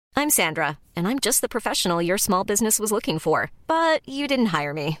I'm Sandra, and I'm just the professional your small business was looking for. But you didn't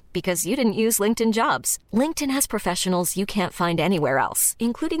hire me because you didn't use LinkedIn Jobs. LinkedIn has professionals you can't find anywhere else,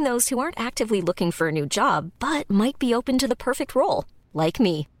 including those who aren't actively looking for a new job, but might be open to the perfect role, like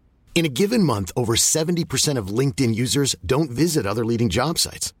me. In a given month, over 70% of LinkedIn users don't visit other leading job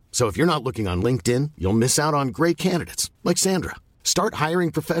sites. So if you're not looking on LinkedIn, you'll miss out on great candidates like Sandra. Start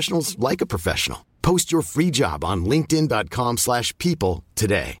hiring professionals like a professional. Post your free job on linkedin.com/people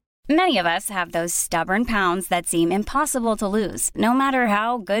today. Many of us have those stubborn pounds that seem impossible to lose, no matter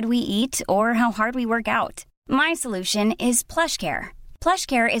how good we eat or how hard we work out. My solution is PlushCare.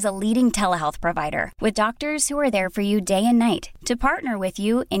 PlushCare is a leading telehealth provider with doctors who are there for you day and night to partner with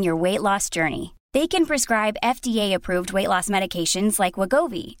you in your weight loss journey. They can prescribe FDA-approved weight loss medications like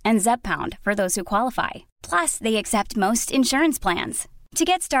Wegovy and Zepbound for those who qualify. Plus, they accept most insurance plans. To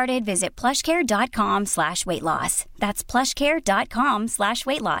get started, visit plushcare.com/weightloss. That's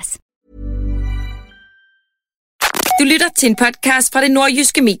plushcare.com/weightloss. Du lytter til en podcast fra Det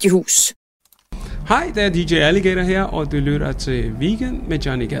Nordjyske Mediehus. Hej, det er DJ Alligator her, og du lytter til Weekend med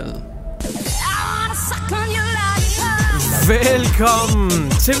Johnny Gade. Velkommen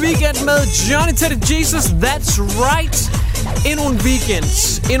til Weekend med Johnny Teddy Jesus, that's right. Endnu en weekend,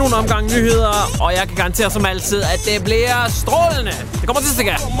 endnu en omgang nyheder, og jeg kan garantere som altid, at det bliver strålende. Det kommer til at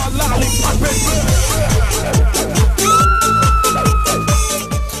stikke.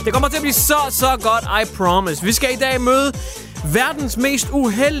 Det kommer til at blive så godt, I promise. Vi skal i dag møde verdens mest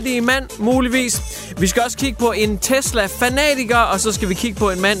uheldige mand, muligvis. Vi skal også kigge på en Tesla-fanatiker, og så skal vi kigge på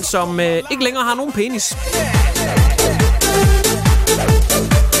en mand, som ikke længere har nogen penis.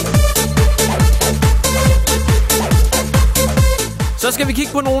 Så skal vi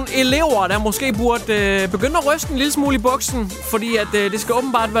kigge på nogle elever, der måske burde begynde at ryste en lille smule i buksen, fordi at det skal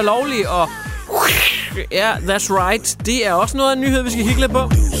åbenbart være lovligt, og ja, that's right. Det er også noget af en nyhed, vi skal kigge lidt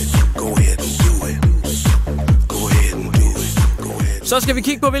på. Så skal vi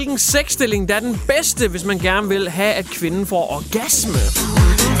kigge på, hvilken sexstilling der er den bedste, hvis man gerne vil have, at kvinden får orgasme.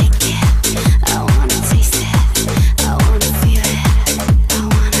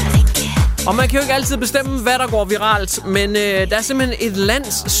 Og man kan jo ikke altid bestemme, hvad der går viralt, men der er simpelthen et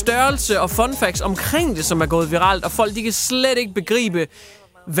lands størrelse og fun facts omkring det, som er gået viralt, og folk de kan slet ikke begribe,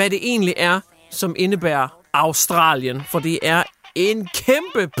 hvad det egentlig er, som indebærer Australien, for det er en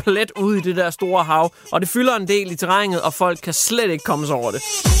kæmpe plet ude i det der store hav, og det fylder en del i terrænet, og folk kan slet ikke komme sig over det.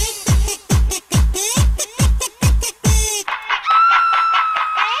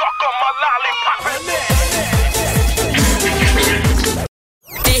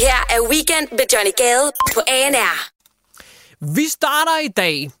 Det her er Weekend med Johnny Gade på ANR. Vi starter i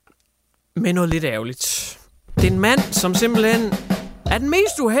dag med noget lidt ærgerligt. Det er en mand, som simpelthen er den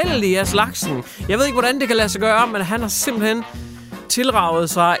mest uheldige af slagsen. Jeg ved ikke, hvordan det kan lade sig gøre, men han har simpelthen tilraget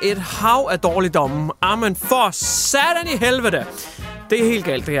sig et hav af dårligdomme. Amen, for satan i helvede. Det er helt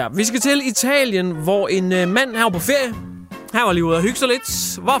galt, det her. Vi skal til Italien, hvor en mand her på ferie. Han var lige ude og hygge sig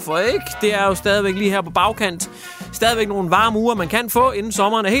lidt. Hvorfor ikke? Det er jo stadigvæk lige her på bagkant. Stadigvæk nogle varme uger, man kan få, inden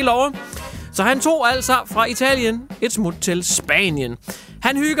sommeren er helt over. Så han tog altså fra Italien et smut til Spanien.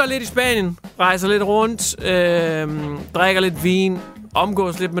 Han hygger lidt i Spanien, rejser lidt rundt, drikker lidt vin,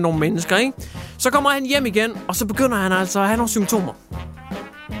 omgås lidt med nogle mennesker, ikke? Så kommer han hjem igen, og så begynder han altså at have nogle symptomer.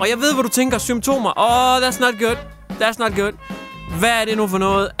 Og jeg ved, hvad du tænker, symptomer. That's not good. That's not good. Hvad er det nu for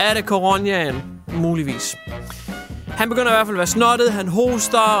noget? Er det coronaen? Muligvis. Han begynder i hvert fald at være snottet, han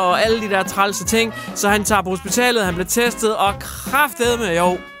hoster og alle de der trælse ting. Så han tager på hospitalet, han bliver testet, og kraftedeme,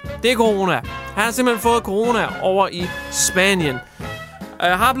 jo, det er corona. Han har simpelthen fået corona over i Spanien.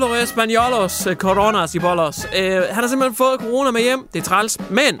 Hablo españolos, coronas y bolos. Han har simpelthen fået corona med hjem, det er træls.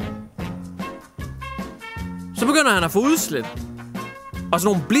 Men så begynder han at få udslæt og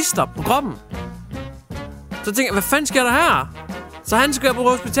sådan nogle blister på kroppen. Så tænker jeg, hvad fanden sker der her? Så han skal på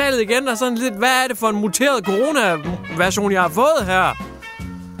hospitalet igen, og sådan lidt, hvad er det for en muteret corona-version, jeg har fået her?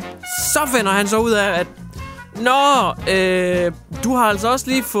 Så finder han så ud af, at du har altså også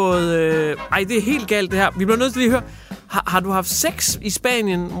lige fået... det er helt galt det her. Vi bliver nødt til lige at høre, har du haft sex i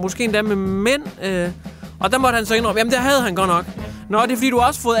Spanien? Måske endda med mænd? Og der måtte han så indrømme, jamen det havde han godt nok. Det er fordi, du har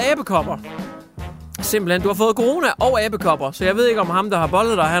også fået abekopper. Simpelthen, du har fået corona og abekopper. Så jeg ved ikke, om ham, der har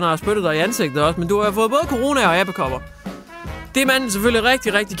bollet dig, han har spyttet dig i ansigtet også. Men du har fået både corona og abekopper. Det er manden selvfølgelig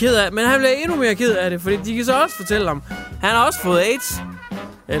rigtig, rigtig ked af. Men han bliver endnu mere ked af det, fordi de kan så også fortælle ham, han har også fået AIDS.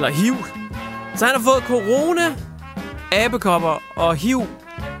 Eller HIV. Så han har fået corona, abekopper og HIV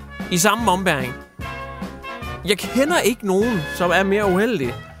i samme ombæring. Jeg kender ikke nogen, som er mere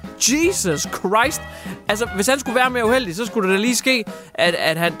uheldig. Jesus Christ. Altså, hvis han skulle være mere uheldig, så skulle det da lige ske,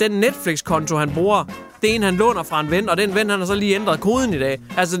 at den Netflix-konto, han bruger, det er en, han låner fra en ven, og den ven, han har så lige ændret koden i dag.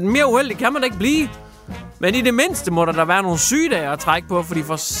 Altså, mere uheldig kan man da ikke blive. Men i det mindste må der være nogle sygedage at trække på, fordi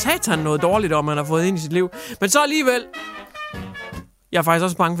for satan noget dårligt, om man har fået ind i sit liv. Men så alligevel, jeg er faktisk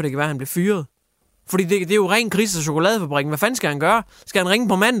også bange for, det kan være, at han bliver fyret. Fordi det er jo ren krise af chokoladefabrikken. Hvad fanden skal han gøre? Skal han ringe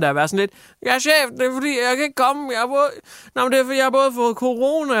på mandag og være sådan lidt, ja chef, det er fordi, jeg kan ikke komme. Det er fordi, jeg har både fået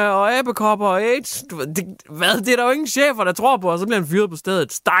corona og abekopper og AIDS. Det er der jo ingen chefer, der tror på, og så bliver han fyret på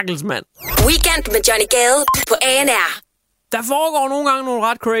stedet. Stakkels mand. Weekend med Johnny Gade på ANR. Der foregår nogle gange nogle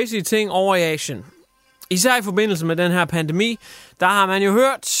ret crazy ting over i Asien. Især i forbindelse med den her pandemi, der har man jo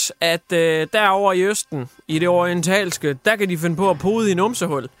hørt, at derovre i Østen, i det orientalske, der kan de finde på at pode i en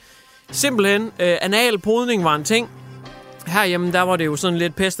numsehul. Simpelthen, anal podning var en ting. Herhjemme, der var det jo sådan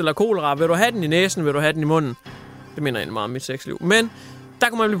lidt pest eller kolera. Vil du have den i næsen, vil du have den i munden? Det minder egentlig meget om mit sexliv. Men der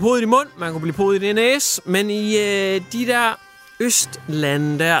kunne man blive podet i mund, man kunne blive podet i næse. Men i de der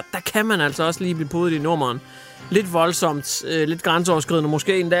østlande der kan man altså også lige blive podet i nummeren. Lidt voldsomt, lidt grænseoverskridende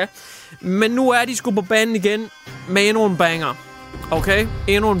måske endda. Men nu er de sgu på banen igen med endnu en banger. Okay?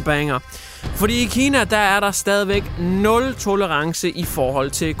 Endnu en banger. Fordi i Kina, der er der stadigvæk 0 tolerance i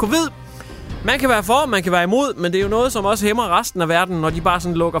forhold til covid. Man kan være for, man kan være imod, men det er jo noget, som også hæmmer resten af verden, når de bare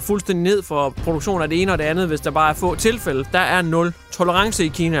sådan lukker fuldstændig ned for produktion af det ene og det andet, hvis der bare er få tilfælde. Der er 0 tolerance i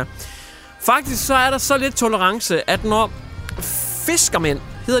Kina. Faktisk så er der så lidt tolerance, at når fiskermænd,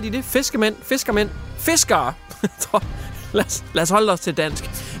 hedder de det? Fiskere. Lad os holde os til dansk.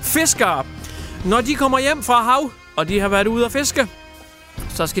 Fiskere. Når de kommer hjem fra hav, og de har været ude at fiske,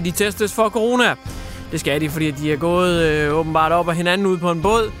 så skal de testes for corona. Det skal de, fordi de er gået åbenbart op af hinanden ude på en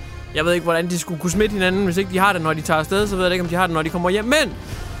båd. Jeg ved ikke, hvordan de skulle kunne smitte hinanden, hvis ikke de har det, når de tager afsted. Så ved jeg ikke, om de har det, når de kommer hjem. Men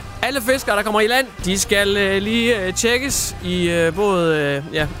alle fiskere, der kommer i land, de skal lige tjekkes i både...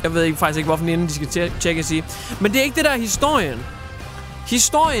 jeg ved faktisk ikke, hvorfor inden de skal tjekkes i. Men det er ikke det, der er historien.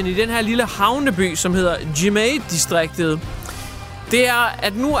 Historien i den her lille havneby, som hedder Jimei-distriktet, det er,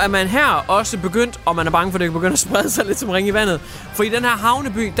 at nu er man her også begyndt, og man er bange for, at det kan begynde at sprede sig lidt som ring i vandet. For i den her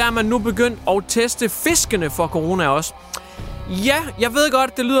havneby, der er man nu begyndt at teste fiskene for corona også. Ja, jeg ved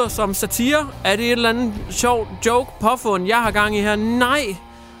godt, det lyder som satire. Er det et eller andet sjovt joke påfund, jeg har gang i her? Nej.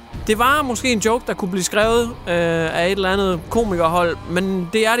 Det var måske en joke, der kunne blive skrevet af et eller andet komikerhold, men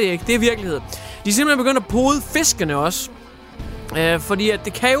det er det ikke. Det er virkelighed. De er simpelthen begyndt at pode fiskene også. Fordi at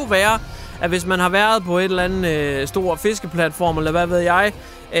det kan jo være, at hvis man har været på et eller andet stor fiskeplatform, eller hvad ved jeg,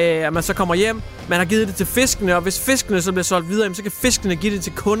 at man så kommer hjem, man har givet det til fiskene, og hvis fiskene så bliver solgt videre, så kan fiskene give det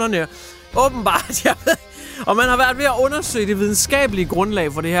til kunderne. Åbenbart, jeg ved. Og man har været ved at undersøge det videnskabelige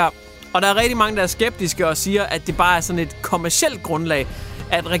grundlag for det her. Og der er rigtig mange, der er skeptiske og siger, at det bare er sådan et kommercielt grundlag,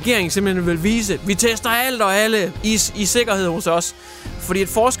 at regeringen simpelthen vil vise, vi tester alt og alle i sikkerhed hos os. Fordi et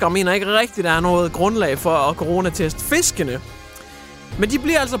forskere mener ikke rigtigt, der er noget grundlag for at coronateste fiskene. Men de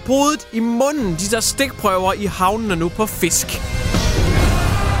bliver altså podet i munden, de der stikprøver i havnene nu på fisk.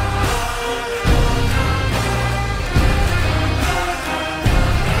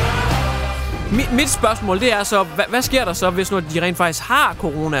 Mit spørgsmål, det er så, hvad sker der så, hvis nu de rent faktisk har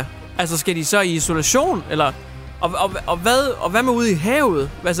corona? Altså, skal de så i isolation, eller... Og hvad med ude i havet?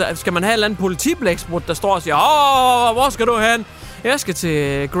 Altså, skal man have et eller andet politiblæksprut, der står og siger, hvor skal du hen? Jeg skal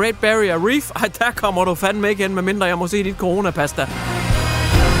til Great Barrier Reef. Ej, der kommer du fandme ikke hen, medmindre jeg må se dit coronapasta.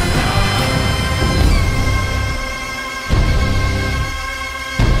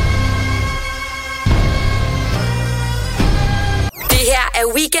 Er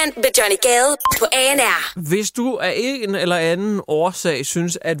Weekend med Johnny Gade på ANR. Hvis du af en eller anden årsag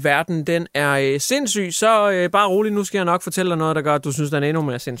synes, at verden den er sindssyg, så bare rolig. Nu skal jeg nok fortælle dig noget, der gør, at du synes, den er endnu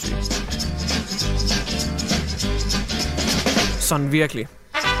mere sindssyg. Sådan virkelig.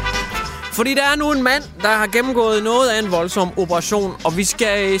 Fordi der er nu en mand, der har gennemgået noget af en voldsom operation, og vi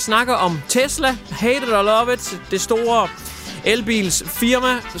skal snakke om Tesla, hate it or love it, det store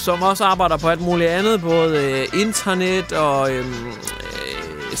elbilsfirma, som også arbejder på alt muligt andet, både internet og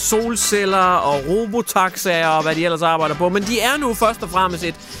solceller og robotaxaer og hvad de ellers arbejder på. Men de er nu først og fremmest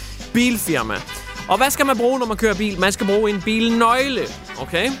et bilfirma. Og hvad skal man bruge, når man kører bil? Man skal bruge en bilnøgle,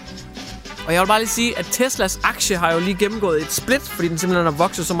 okay? Og jeg vil bare lige sige, at Teslas aktie har jo lige gennemgået et split, fordi den simpelthen har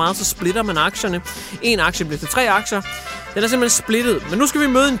vokset så meget, så splitter man aktierne. En aktie bliver til 3 aktier. Den er simpelthen splittet. Men nu skal vi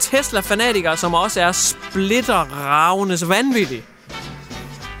møde en Tesla-fanatiker, som også er splitterravnes vanvittig.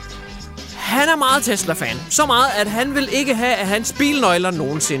 Han er meget Tesla-fan. Så meget, at han vil ikke have, at hans bilnøgler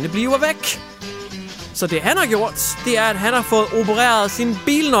nogensinde bliver væk. Så det han har gjort, det er, at han har fået opereret sine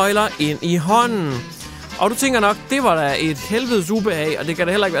bilnøgler ind i hånden. Og du tænker nok, det var da et helvedes ubehag, og det kan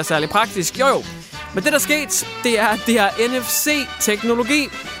da heller ikke være særlig praktisk. Jo, Men det, der er sket, det er, at det har NFC-teknologi.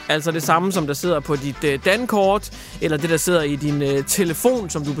 Altså det samme, som der sidder på dit dankort, eller det, der sidder i din telefon,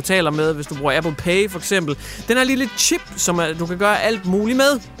 som du betaler med, hvis du bruger Apple Pay for eksempel. Den har en lille chip, som du kan gøre alt muligt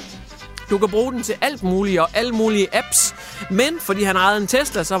med. Du kan bruge den til alt muligt og alle mulige apps. Men fordi han ejede en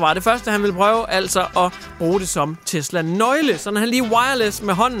Tesla, så var det første, han ville prøve, altså at bruge det som Tesla-nøgle. Så når han lige wireless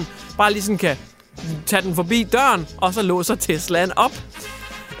med hånden bare lige sådan kan tage den forbi døren, og så låser Teslaen op.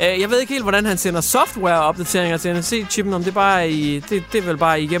 Jeg ved ikke helt, hvordan han sender software-opdateringer til NFC-chippen, om det bare det er vel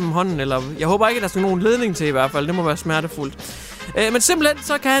bare igennem hånden, eller jeg håber ikke, at der skal nogen ledning til i hvert fald. Det må være smertefuldt. Men simpelthen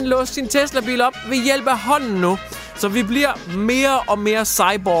så kan han låse sin Tesla-bil op ved hjælp af hånden nu. Så vi bliver mere og mere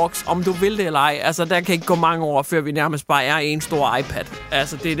cyborgs, om du vil det eller ej. Altså, der kan ikke gå mange år, før vi nærmest bare er en stor iPad.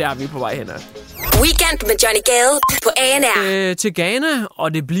 Altså, det er der, vi er på vej hen af. Weekend med Johnny Gade på ANR. Til Ghana,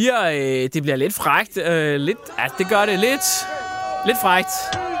 og det bliver lidt frækt. Det gør det lidt frækt.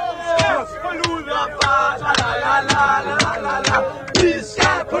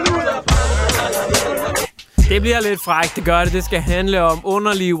 Det bliver lidt frækt, det gør det. Det skal handle om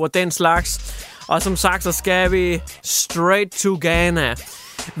underliv og den slags. Og som sagt, så skal vi straight to Ghana.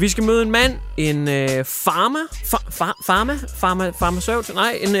 Vi skal møde en mand, en farmer,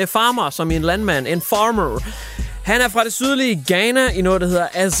 som en landmand, en farmer. Han er fra det sydlige Ghana i noget, der hedder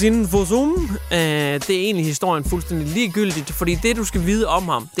Azinfosum. Det er egentlig historien fuldstændig ligegyldigt, fordi det, du skal vide om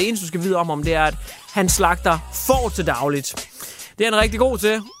ham, det eneste, du skal vide om ham, det er, at han slagter får til dagligt. Det er han rigtig god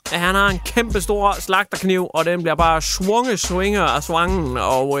til. Han har en kæmpe stor slagterkniv, og den bliver bare svinger af svangen,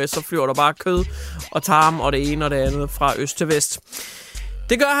 og så flyver der bare kød og tarm og det ene og det andet fra øst til vest.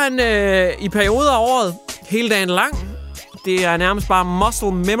 Det gør han i perioder af året, hele dagen lang. Det er nærmest bare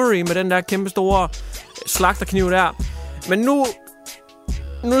muscle memory med den der kæmpe store slagterkniv der. Men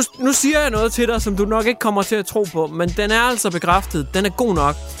nu siger jeg noget til dig, som du nok ikke kommer til at tro på, men den er altså bekræftet. Den er god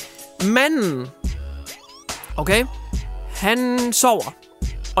nok. Manden, okay, han sover.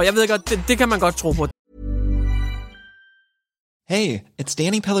 Og jeg ved godt, det kan man godt tro på. Hey, it's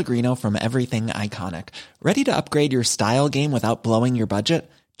Danny Pellegrino from Everything Iconic. Ready to upgrade your style game without blowing your budget?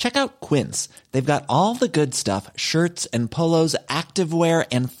 Check out Quince. They've got all the good stuff, shirts and polos, activewear,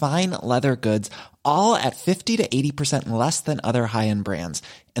 and fine leather goods, all at 50 to 80% less than other high-end brands.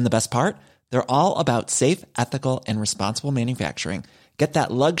 And the best part? They're all about safe, ethical, and responsible manufacturing. Get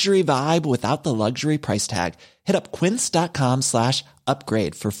that luxury vibe without the luxury price tag. Hit up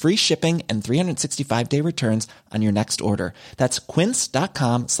quince.com/upgrade for free shipping and 365-day returns on your next order. That's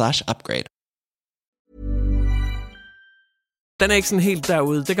quince.com/upgrade. Den er ikke sådan helt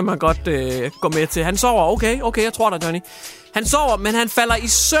derude. Det kan man godt gå med til. Han sover. Okay, jeg tror dig, Johnny. Han sover, men han falder i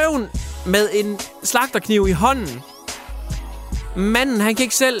søvn med en slagterkniv i hånden. Manden, han kan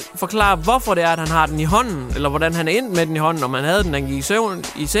ikke selv forklare, hvorfor det er, at han har den i hånden, eller hvordan han er endt med den i hånden, om han havde den, han gik i søvn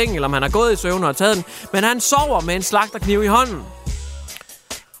i seng, eller om han har gået i søvn og taget den. Men han sover med en slagterkniv i hånden.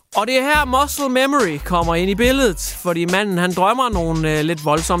 Og det er her muscle memory kommer ind i billedet, fordi manden, han drømmer nogle lidt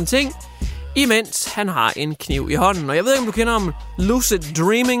voldsomme ting, imens han har en kniv i hånden. Og jeg ved ikke, om du kender om lucid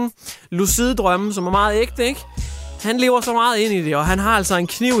dreaming, lucid drømme, som er meget ægte, ikke? Han lever så meget ind i det, og han har altså en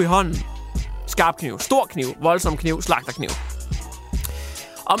kniv i hånden. Skarp kniv, stor kniv, voldsom kniv, slagterkniv.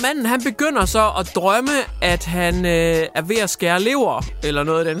 Og manden, han begynder så at drømme, at han er ved at skære lever, eller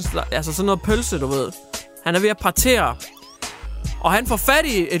noget af den slags, altså sådan noget pølse, du ved. Han er ved at partere. Og han får fat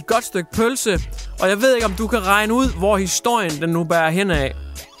i et godt stykke pølse, og jeg ved ikke, om du kan regne ud, hvor historien den nu bærer hen af.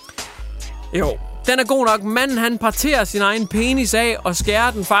 Jo, den er god nok. Manden, han parterer sin egen penis af, og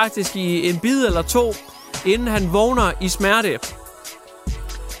skærer den faktisk i en bid eller to, inden han vågner i smerte.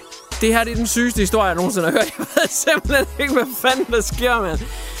 Det her det er den sygeste historie, jeg nogensinde har hørt. Jeg ved simpelthen ikke, hvad fanden der sker, mand.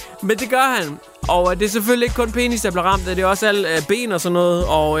 Men det gør han. Og det er selvfølgelig ikke kun penis, der bliver ramt. Det er også alle ben og sådan noget.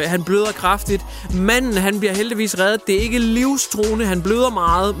 Og han bløder kraftigt. Manden, han bliver heldigvis reddet. Det er ikke livstruende. Han bløder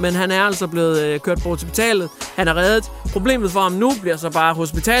meget, men han er altså blevet kørt på hospitalet. Han er reddet. Problemet for ham nu bliver så bare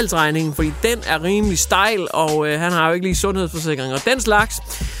hospitalsregningen, fordi den er rimelig stejl, og han har jo ikke lige sundhedsforsikring og den slags.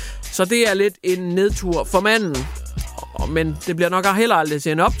 Så det er lidt en nedtur for manden. Men det bliver nok heller aldrig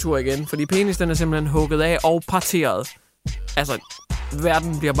til en optur igen, fordi penis den er simpelthen hugget af og parteret. Altså,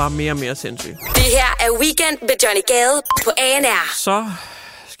 verden bliver bare mere og mere sindssyg. Det her er Weekend med Johnny Gade på ANR. Så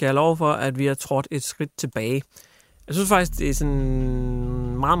skal jeg love for, at vi har trådt et skridt tilbage. Jeg synes faktisk, det er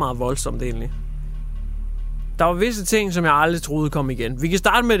sådan meget, meget voldsomt egentlig. Der var visse ting, som jeg aldrig troede kom igen. Vi kan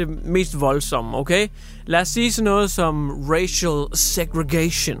starte med det mest voldsomme, okay? Lad os sige sådan noget som racial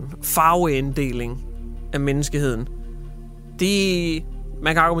segregation, farveinddeling af menneskeheden.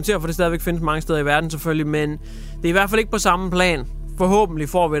 Man kan argumentere for, at det stadigvæk findes mange steder i verden selvfølgelig, men det er i hvert fald ikke på samme plan. Forhåbentlig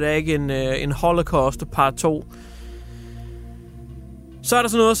får vi da ikke en Holocaust part 2. Så er der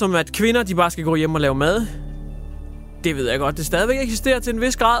sådan noget som, at kvinder de bare skal gå hjem og lave mad. Det ved jeg godt, det stadigvæk eksisterer til en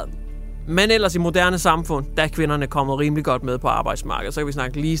vis grad. Men ellers i moderne samfund, der er kvinderne kommet rimelig godt med på arbejdsmarkedet. Så kan vi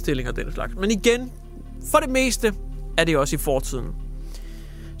snakke ligestilling og den slags. Men igen, for det meste er det også i fortiden.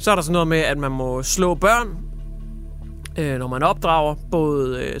 Så er der sådan noget med, at man må slå børn, når man opdrager.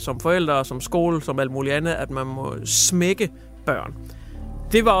 Både som forældre, som skole, som alt muligt andet. At man må smække børn.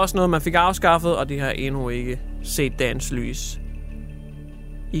 Det var også noget, man fik afskaffet, og det har endnu ikke set dagens lys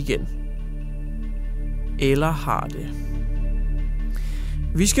igen. Eller har det?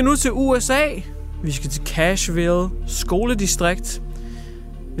 Vi skal nu til USA. Vi skal til Cashville skoledistrikt.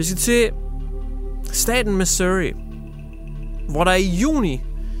 Vi skal til staten Missouri, hvor der i juni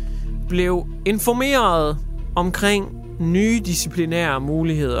blev informeret omkring nye disciplinære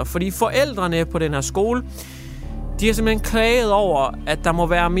muligheder. Fordi forældrene på den her skole, de har simpelthen klaget over, at der må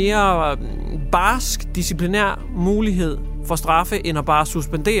være mere barsk disciplinær mulighed for straffe, end at bare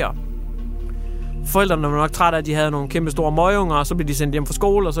suspendere. Forældrene var nok trætte af, at de havde nogle kæmpe store møgunger, og så blev de sendt hjem fra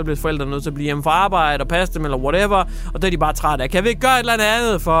skole, og så blev forældrene nødt til at blive hjemme fra arbejde og passe dem, eller whatever. Og det er de bare trætte af. Kan vi ikke gøre et eller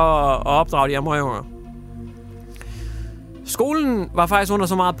andet for at opdrage de her møgunger? Skolen var faktisk under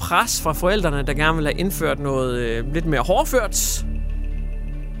så meget pres fra forældrene, der gerne ville have indført noget lidt mere hårdført,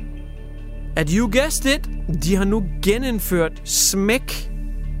 at you guessed it, de har nu genindført smæk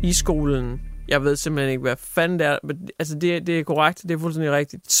i skolen. Jeg ved simpelthen ikke, hvad fanden det er. Altså, det er korrekt. Det er fuldstændig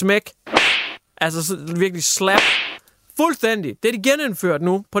rigtigt. Smæk. Altså, så virkelig slap. Fuldstændig. Det er de genindført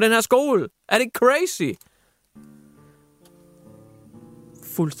nu på den her skole. Er det crazy?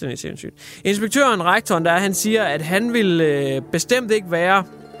 Fuldstændig sindssygt. Inspektøren, rektoren, han siger, at han vil bestemt ikke være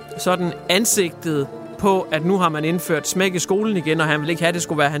sådan ansigtet på, at nu har man indført smæk i skolen igen, og han vil ikke have, at det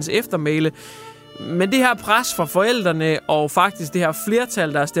skulle være hans eftermæle. Men det her pres fra forældrene, og faktisk det her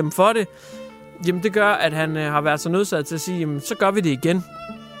flertal, der har stemt for det, jamen det gør, at han har været så nødsaget til at sige, jamen så gør vi det igen.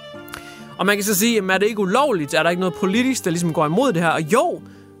 Og man kan så sige, jamen er det ikke ulovligt? Er der ikke noget politisk, der ligesom går imod det her? Og jo,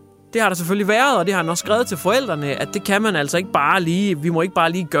 det har der selvfølgelig været, og det har han også skrevet til forældrene, at det kan man altså ikke bare lige, vi må ikke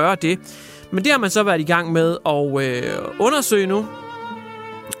bare lige gøre det. Men det har man så været i gang med at undersøge nu.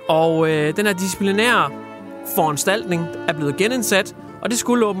 Og den her disciplinære foranstaltning er blevet genindsat, og det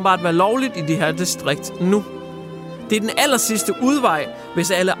skulle åbenbart være lovligt i det her distrikt nu. Det er den allersidste udvej,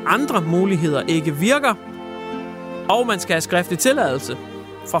 hvis alle andre muligheder ikke virker, og man skal have skriftlig tilladelse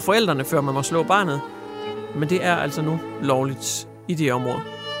fra forældrene, før man må slå barnet. Men det er altså nu lovligt i det område.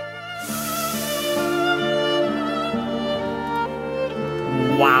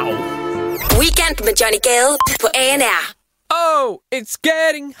 Wow. Weekend med Johnny Gade på ANR. Oh, it's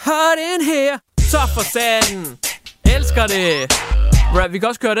getting hot in here. Så for satan. Elsker det. Vi kan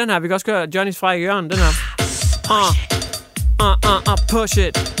også køre den her. Vi kan også køre Johnnys frække hjørne. Den her. Push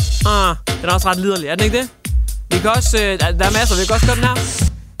it. Den er også ret liderlig. Er den ikke det? Vi kan også... der er masser. Vi kan også køre den her.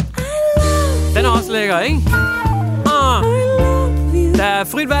 Den er også lækker, ikke? Der er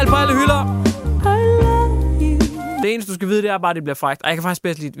frit valg på alle hylder. Det eneste, du skal vide, det er bare, at det bliver frækt. Og jeg kan faktisk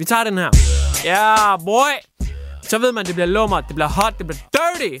bedst lide. Vi tager den her. Ja, boy. Så ved man, det bliver lummert, det bliver hot, det bliver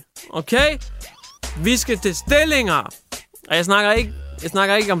dirty. Okay? Vi skal til stillinger. Og jeg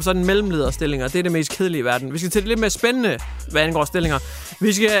snakker ikke om sådan mellemlederstillinger. Det er det mest kedelige i verden. Vi skal til det lidt mere spændende, hvad angår stillinger.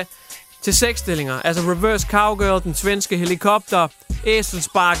 Vi skal til sexstillinger. Altså reverse cowgirl, den svenske helikopter,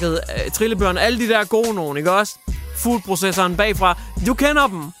 æselsparket, trillebjørn, alle de der gode nogen, ikke også? Foodprocessoren bagfra. Du kender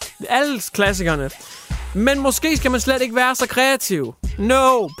dem. Alle klassikerne. Men måske skal man slet ikke være så kreativ.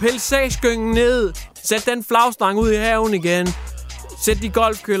 No, pil sagsgyngen ned. Sæt den flagstang ud i haven igen. Sæt de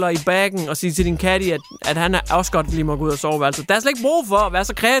golfkøller i bagen og sig til din caddy, at han er også godt lige må gå ud og sove. Altså, der er slet ikke brug for at være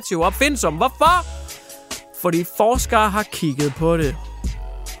så kreativ og opfindsom. Hvorfor? Fordi forskere har kigget på det.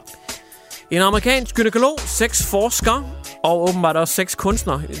 En amerikansk gynekolog, 6 forskere og åbenbart også 6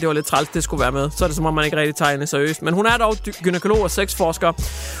 kunstnere. Det var lidt træls, det skulle være med. Så er det som om man ikke rigtig tager hende seriøst. Men hun er dog gynekolog og 6 forskere.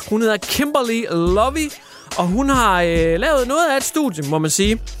 Hun hedder Kimberly Lovey, og hun har lavet noget af et studie, må man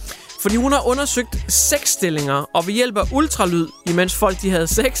sige. Fordi hun har undersøgt sexstillinger, og ved hjælp af ultralyd, imens folk de havde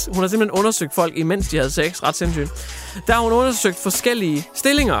sex. Hun har simpelthen undersøgt folk, imens de havde sex. Ret sindssygt. Der har hun undersøgt forskellige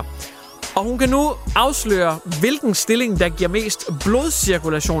stillinger. Og hun kan nu afsløre, hvilken stilling, der giver mest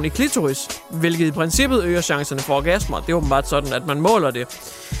blodcirkulation i klitoris. Hvilket i princippet øger chancerne for orgasmer. Det er åbenbart sådan, at man måler det.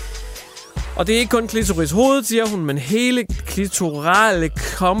 Og det er ikke kun klitoris hovedet, siger hun, men hele klitorale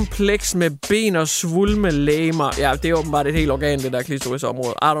kompleks med ben og svulme legemer. Ja, det er åbenbart et helt organ, det der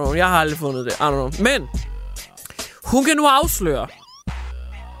klitorisområde. I don't know, jeg har aldrig fundet det. I don't know. Men hun kan nu afsløre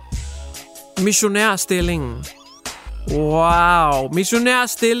missionærstillingen. Wow,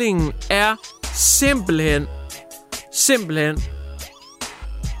 missionærstillingen er simpelthen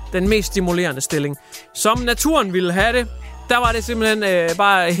den mest stimulerende stilling. Som naturen ville have det, der var det simpelthen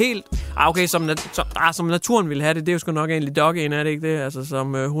bare helt... Okay, som naturen ville have det. Det er jo sgu nok egentlig doggen, er det ikke det? Altså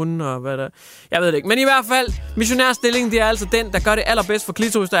som hunden og hvad der... Jeg ved det ikke. Men i hvert fald, missionærstilling, det er altså den, der gør det allerbedst for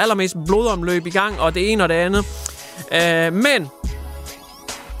klitoris. Der er allermest blodomløb i gang, og det ene og det andet. Men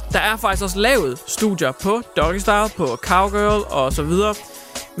der er faktisk også lavet studier på doggy style, på cowgirl og så videre.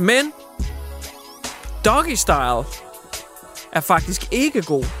 Men doggy style er faktisk ikke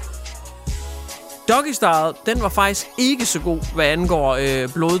god. Doggy style, den var faktisk ikke så god, hvad angår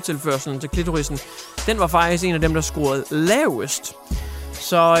blodtilførselen til klitorisen. Den var faktisk en af dem, der scorede lavest.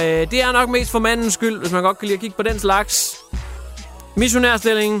 Så det er nok mest for mandens skyld, hvis man godt kan lide at kigge på den slags.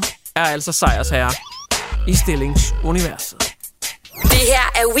 Missionærstillingen er altså sejrsherre i stillingsuniverset. Det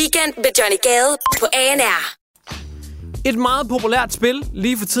her er Weekend med Johnny Gade på ANR. Et meget populært spil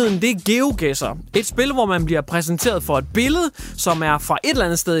lige for tiden, det er GeoGuessr. Et spil, hvor man bliver præsenteret for et billede, som er fra et eller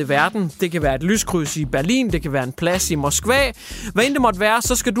andet sted i verden. Det kan være et lyskryds i Berlin, det kan være en plads i Moskva. Hvad end det måtte være,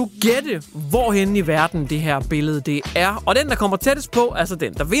 så skal du gætte, hvorhen i verden det her billede det er. Og den, der kommer tættest på, er altså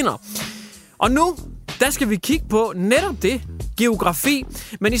den, der vinder. Og nu, der skal vi kigge på netop det, geografi.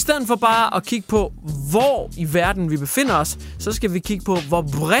 Men i stedet for bare at kigge på, hvor i verden vi befinder os, så skal vi kigge på, hvor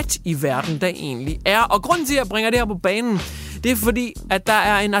bredt i verden der egentlig er. Og grunden til, at jeg bringer det her på banen, det er fordi, at der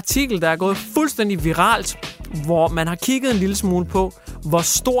er en artikel, der er gået fuldstændig viralt, hvor man har kigget en lille smule på, hvor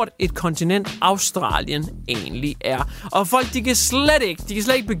stort et kontinent Australien egentlig er. Og folk, de kan slet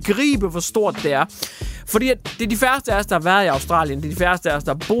ikke begribe, hvor stort det er. Fordi det er de færreste af os, der har været i Australien. Det er de færreste af os,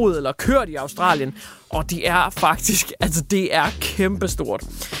 der har boet eller kørt i Australien. Og det er faktisk, det er kæmpestort.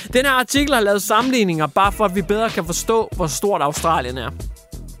 Den her artikel har lavet sammenligninger, bare for at vi bedre kan forstå, hvor stort Australien er.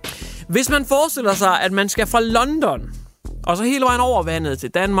 Hvis man forestiller sig, at man skal fra London, og så hele vejen over vandet til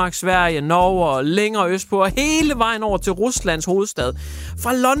Danmark, Sverige, Norge og længere østpå, og hele vejen over til Ruslands hovedstad.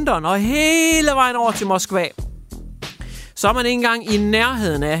 Fra London og hele vejen over til Moskva. Så er man ikke engang i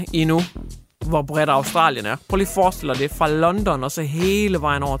nærheden af endnu, hvor bredt Australien er. Prøv lige at forestille dig det. Fra London og så hele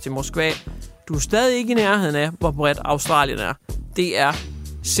vejen over til Moskva. Du er stadig ikke i nærheden af, hvor bredt Australien er. Det er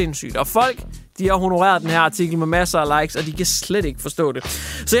sindssygt. Og folk, de har honoreret den her artikel med masser af likes, og de kan slet ikke forstå det.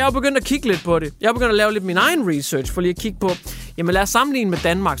 Så jeg har begyndt at kigge lidt på det. Jeg har begyndt at lave lidt min egen research, for lige at kigge på, jamen lad os sammenligne med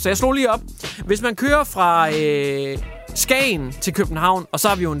Danmark. Så jeg slog lige op. Hvis man kører fra Skagen til København, og så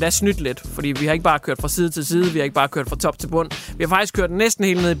har vi jo endda snydt lidt, fordi vi har ikke bare kørt fra side til side, vi har ikke bare kørt fra top til bund. Vi har faktisk kørt næsten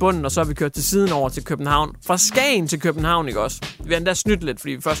helt ned i bunden, og så har vi kørt til siden over til København. Fra Skagen til København, ikke også? Vi har endda snydt lidt,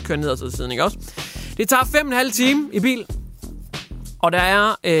 fordi vi først kører ned og til siden, ikke også? Det tager 5,5 timer i bil, og der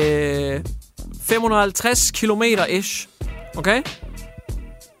er 550 kilometer-ish, okay?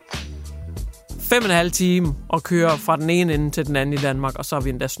 5,5 timer at køre fra den ene ende til den anden i Danmark, og så har vi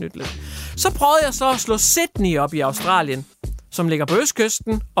endda snydt lidt. Så prøvede jeg så at slå Sydney op i Australien, som ligger på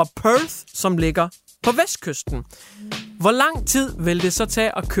østkysten, og Perth, som ligger på vestkysten. Hvor lang tid vil det så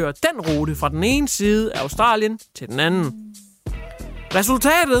tage at køre den rute fra den ene side af Australien til den anden?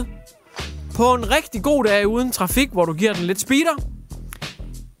 Resultatet på en rigtig god dag uden trafik, hvor du giver den lidt speeder: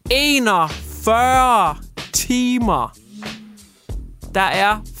 41 timer. Der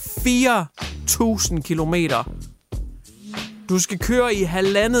er 4.000 kilometer. Du skal køre i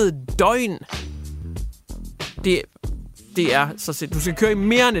 1,5 døgn. Det er så sindssygt. Du skal køre i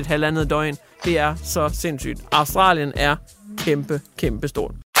mere end 1,5 døgn. Det er så sindssygt. Australien er kæmpe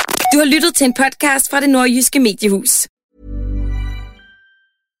stort. Du har lyttet til en podcast fra Det Nordjyske Mediehus.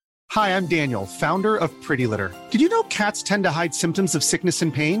 Hi, I'm Daniel, founder of Pretty Litter. Did you know cats tend to hide symptoms of sickness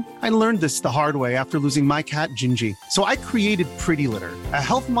and pain? I learned this the hard way after losing my cat, Gingy. So I created Pretty Litter, a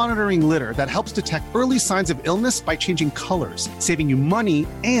health monitoring litter that helps detect early signs of illness by changing colors, saving you money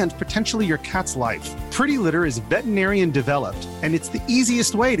and potentially your cat's life. Pretty Litter is veterinarian developed, and it's the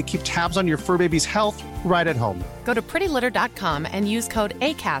easiest way to keep tabs on your fur baby's health right at home. Go to prettylitter.com and use code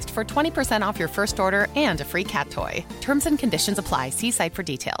ACAST for 20% off your first order and a free cat toy. Terms and conditions apply. See site for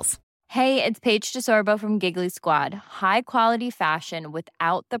details. Hey, it's Paige DeSorbo from Giggly Squad. High quality fashion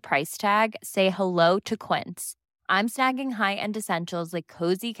without the price tag. Say hello to Quince. I'm snagging high-end essentials like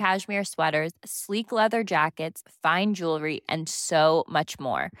cozy cashmere sweaters, sleek leather jackets, fine jewelry, and so much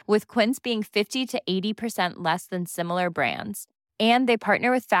more. With Quince being 50 to 80% less than similar brands. And they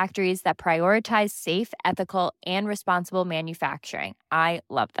partner with factories that prioritize safe, ethical, and responsible manufacturing. I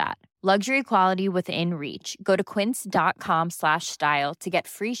love that. Luxury quality within reach. Go to quince.com/style to get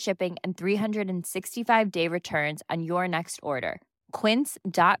free shipping and 365-day returns on your next order.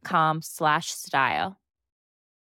 Quince.com/style.